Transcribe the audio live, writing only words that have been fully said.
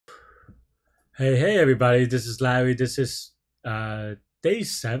Hey everybody, this is Larry. This is day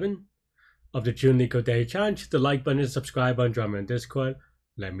 7 of the June Leetcode Day Challenge. The like button and subscribe button, join me on Discord.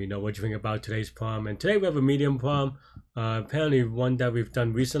 Let me know what you think about today's poem. And today we have a medium poem, apparently one that we've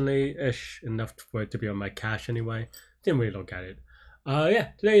done recently-ish, enough for it to be on my cache anyway. Didn't really look at it. Yeah,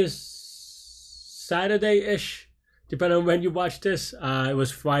 today is Saturday-ish, depending on when you watch this. It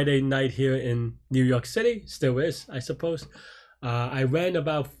was Friday night here in New York City, still is, I suppose. I ran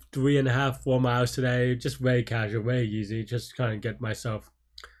about 3.5-4 miles today, just very casual, very easy, just kind of get myself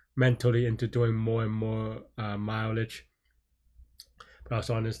mentally into doing more and more mileage. But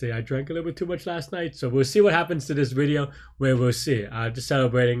also, honestly, I drank a little bit too much last night, so we'll see what happens to this video, where we'll see. Just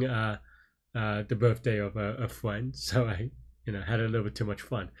celebrating the birthday of a friend, so I had a little bit too much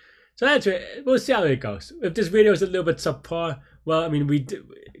fun. So that's it. We'll see how it goes. If this video is a little bit subpar, well, I mean, we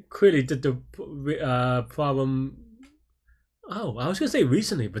clearly did the problem. Oh, I was gonna say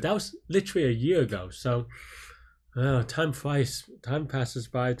recently, but that was literally a year ago. So, time flies. Time passes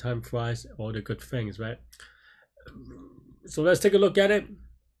by. Time flies. All the good things, right? So let's take a look at it.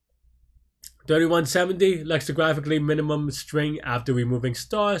 3170 lexicographically minimum string after removing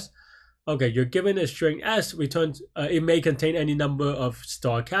stars. Okay, you're given a string S. Returns. It may contain any number of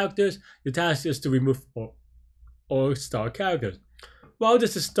star characters. Your task is to remove all star characters. Well,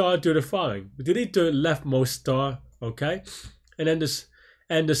 does the star do the following? Delete the leftmost star. Okay. And then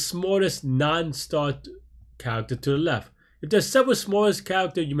the smallest non-star character to the left. If there's several smallest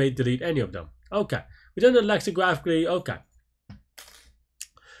characters, you may delete any of them. Okay. We done the lexicographically. Okay.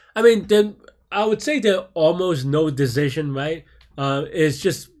 I mean, then I would say there's almost no decision, right? It's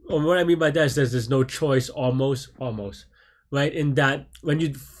just, what I mean by that is there's no choice, almost, right? In that when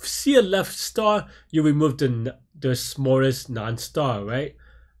you see a left star, you remove the smallest non-star, right?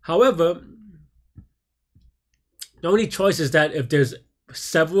 However, the only choice is that if there's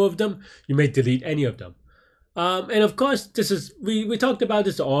several of them, you may delete any of them. And of course, this is we talked about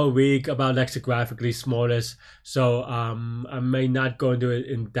this all week about lexicographically smallest. So I may not go into it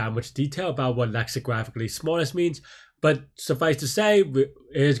in that much detail about what lexicographically smallest means, but suffice to say, it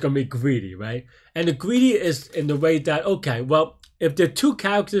is going to be greedy, right? And the greedy is in the way that, okay, well, if there are two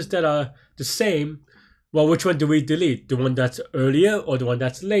characters that are the same, well, which one do we delete? The one that's earlier or the one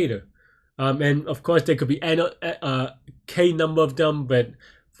that's later? And of course, there could be k number of them, but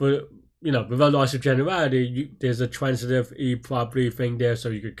for without loss of generality, there's a transitive e property thing there, so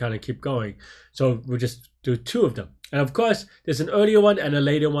you could kind of keep going. So we'll just do 2 of them. And of course, there's an earlier one and a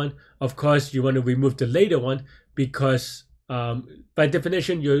later one. Of course, you want to remove the later one because by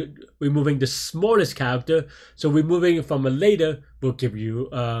definition, you're removing the smallest character. So removing it from a later will give you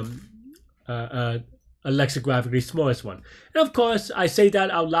a lexicographically smallest one. And of course, I say that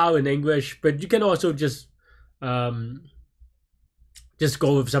out loud in English, but you can also just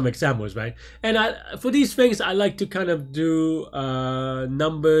go with some examples, right? And for these things, I like to kind of do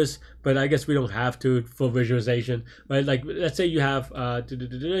numbers, but I guess we don't have to for visualization, right? Like, let's say you have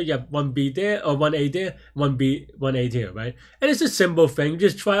 1B there, or 1A there, 1A here, right? And it's a simple thing.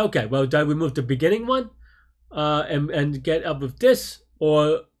 Just try, okay, well, do I remove the beginning one and get up with this,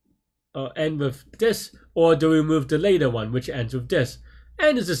 or end with this, or do we remove the later one which ends with this?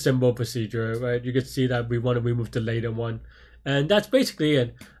 And it's a simple procedure, right? You can see that we want to remove the later one, and that's basically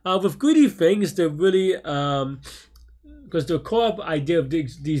it. With greedy things, they're really because the core idea of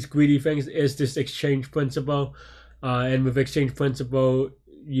these greedy things is this exchange principle, and with exchange principle,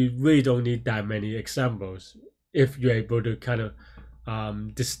 you really don't need that many examples if you're able to kind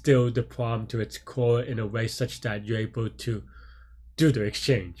of distill the problem to its core in a way such that you're able to do the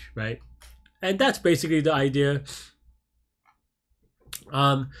exchange, right? And that's basically the idea.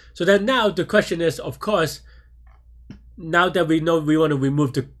 So then now the question is, of course, now that we know we want to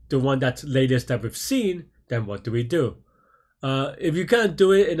remove the one that's latest that we've seen, then what do we do? If you can't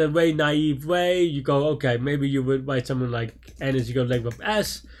do it in a very naive way, you go, okay, maybe you would write something like n is equal to length of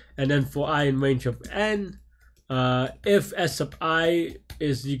s, and then for I in range of n, if s sub I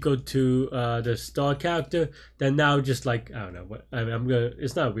is equal to the star character, then now just like, I don't know what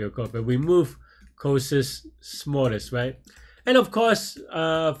it's not real code, but we move closest smallest, right? And of course,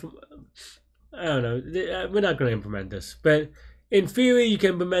 I don't know, we're not going to implement this, but in theory, you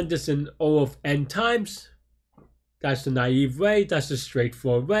can implement this in O of n times. That's the naive way, that's the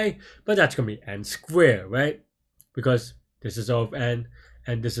straightforward way, but that's going to be n squared, right? Because this is O of n,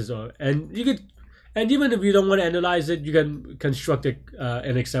 and this is O, and you could. And even if you don't want to analyze it, you can construct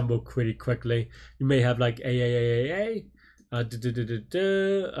an example pretty quickly. You may have like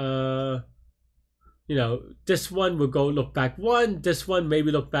you know, this one will go look back 1, this one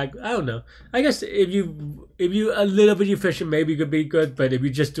maybe look back, I don't know. I guess if you a little bit efficient, maybe it could be good, but if you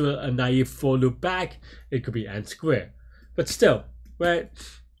just do a naive for loop back, it could be n squared. But still, right?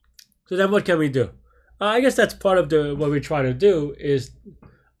 So then what can we do? I guess that's part of what we're trying to do is,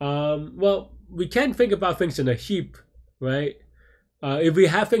 well, we can think about things in a heap, right? If we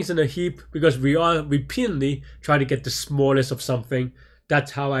have things in a heap, because we are repeatedly trying to get the smallest of something,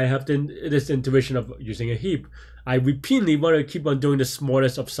 that's how I have this intuition of using a heap. I repeatedly want to keep on doing the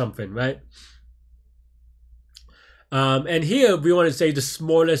smallest of something, right? And here we want to say the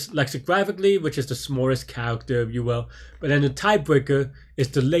smallest lexicographically, which is the smallest character, if you will. But then the tiebreaker is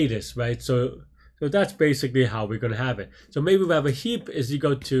the latest, right? So that's basically how we're going to have it. So maybe we have a heap is you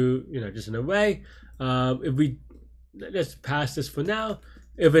go to, you know, just an array. If we, let's pass this for now.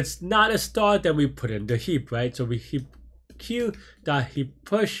 If it's not a start, then we put in the heap, right? So we heap q dot heap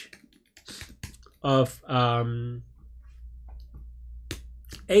push of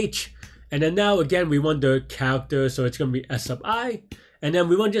h, and then now again we want the character, so it's going to be s sub I, and then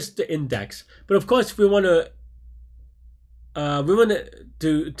we want just the index. But of course, if we want to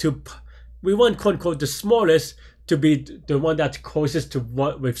we want quote unquote the smallest to be the one that's closest to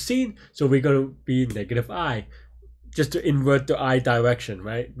what we've seen, so we're going to be negative I, just to invert the I direction,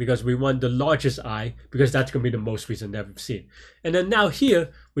 right? Because we want the largest I, because that's going to be the most recent that we've seen. And then now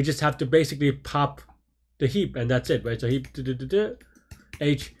here, we just have to basically pop the heap, and that's it, right? So heap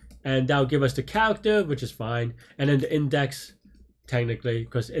h, and that'll give us the character, which is fine. And then the index, technically,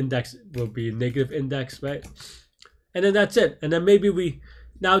 because index will be negative index, right? And then that's it. And then maybe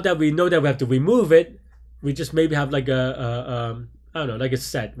now that we know that we have to remove it, we just maybe have like I don't know, like a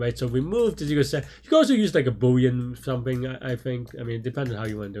set, right? So remove is equal to set. You can also use like a boolean something, I think. I mean, it depends on how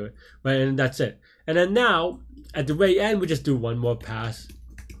you want to do it, right? And that's it. And then now, at the very end, we just do one more pass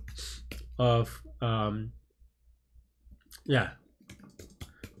of, yeah,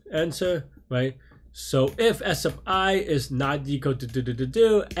 answer, right? So if s of I is not equal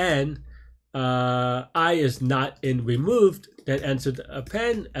to and I is not in removed, then answer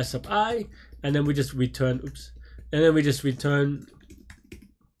append s of I, and then we just return, oops, and then we just return,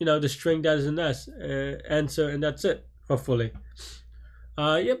 you know, the string that is in S, answer, and that's it, hopefully.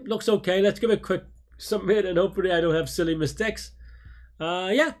 Yep, looks okay. Let's give it a quick submit, and hopefully I don't have silly mistakes.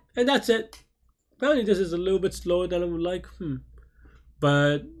 Yeah, and that's it. Apparently this is a little bit slower than I would like,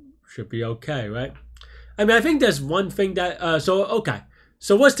 but should be okay, right? I mean, I think there's one thing that, okay.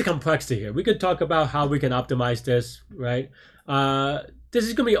 So what's the complexity here? We could talk about how we can optimize this, right? This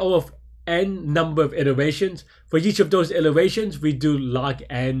is going to be all of n number of iterations. For each of those iterations, we do log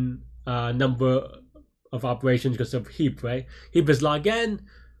n number of operations because of heap, right? Heap is log n,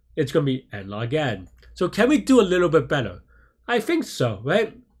 it's going to be n log n. So can we do a little bit better? I think so,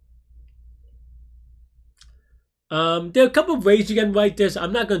 right? There are a couple of ways you can write this.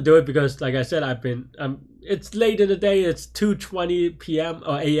 I'm not going to do it because, like I said, it's late in the day. It's 2:20 p.m.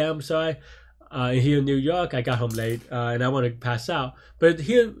 or a.m. Sorry, here in New York. I got home late and I want to pass out. But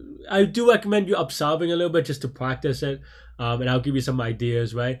here, I do recommend you observing a little bit just to practice it. And I'll give you some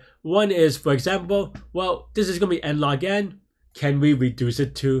ideas, right? One is, for example, well, this is going to be n log n. Can we reduce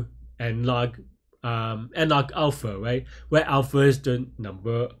it to n log alpha, right? Where alpha is the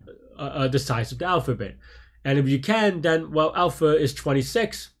number, the size of the alphabet. And if you can, then, well, alpha is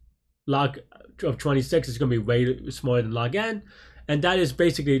 26. Log of 26 is going to be way smaller than log n. And that is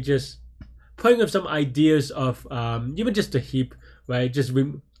basically just putting up some ideas of even just a heap, right? Just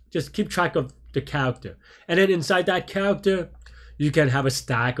keep track of the character. And then inside that character, you can have a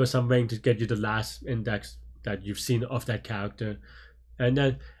stack or something to get you the last index that you've seen of that character.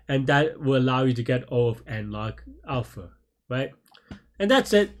 And that will allow you to get all of n log alpha, right? And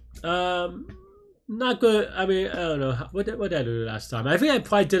that's it. Not good. I mean, I don't know. What did I do last time? I think I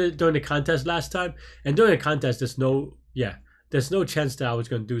probably did it during the contest last time. And during the contest, there's no chance that I was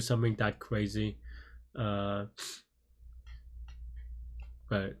going to do something that crazy. But,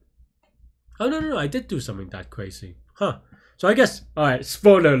 oh, no, I did do something that crazy. Huh. So I guess, all right,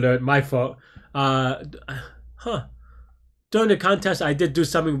 spoiler alert, my fault. During the contest, I did do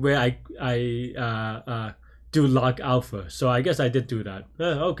something where I do log alpha. So I guess I did do that.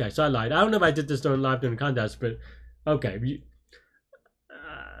 Okay, so I lied. I don't know if I did this during the contest, but okay.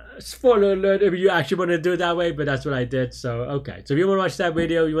 Spoiler alert if you actually want to do it that way, but that's what I did. So, okay. So if you want to watch that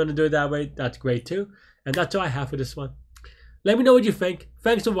video, you want to do it that way, that's great too. And that's all I have for this one. Let me know what you think.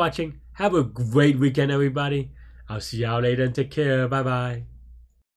 Thanks for watching. Have a great weekend, everybody. I'll see y'all later and take care. Bye-bye.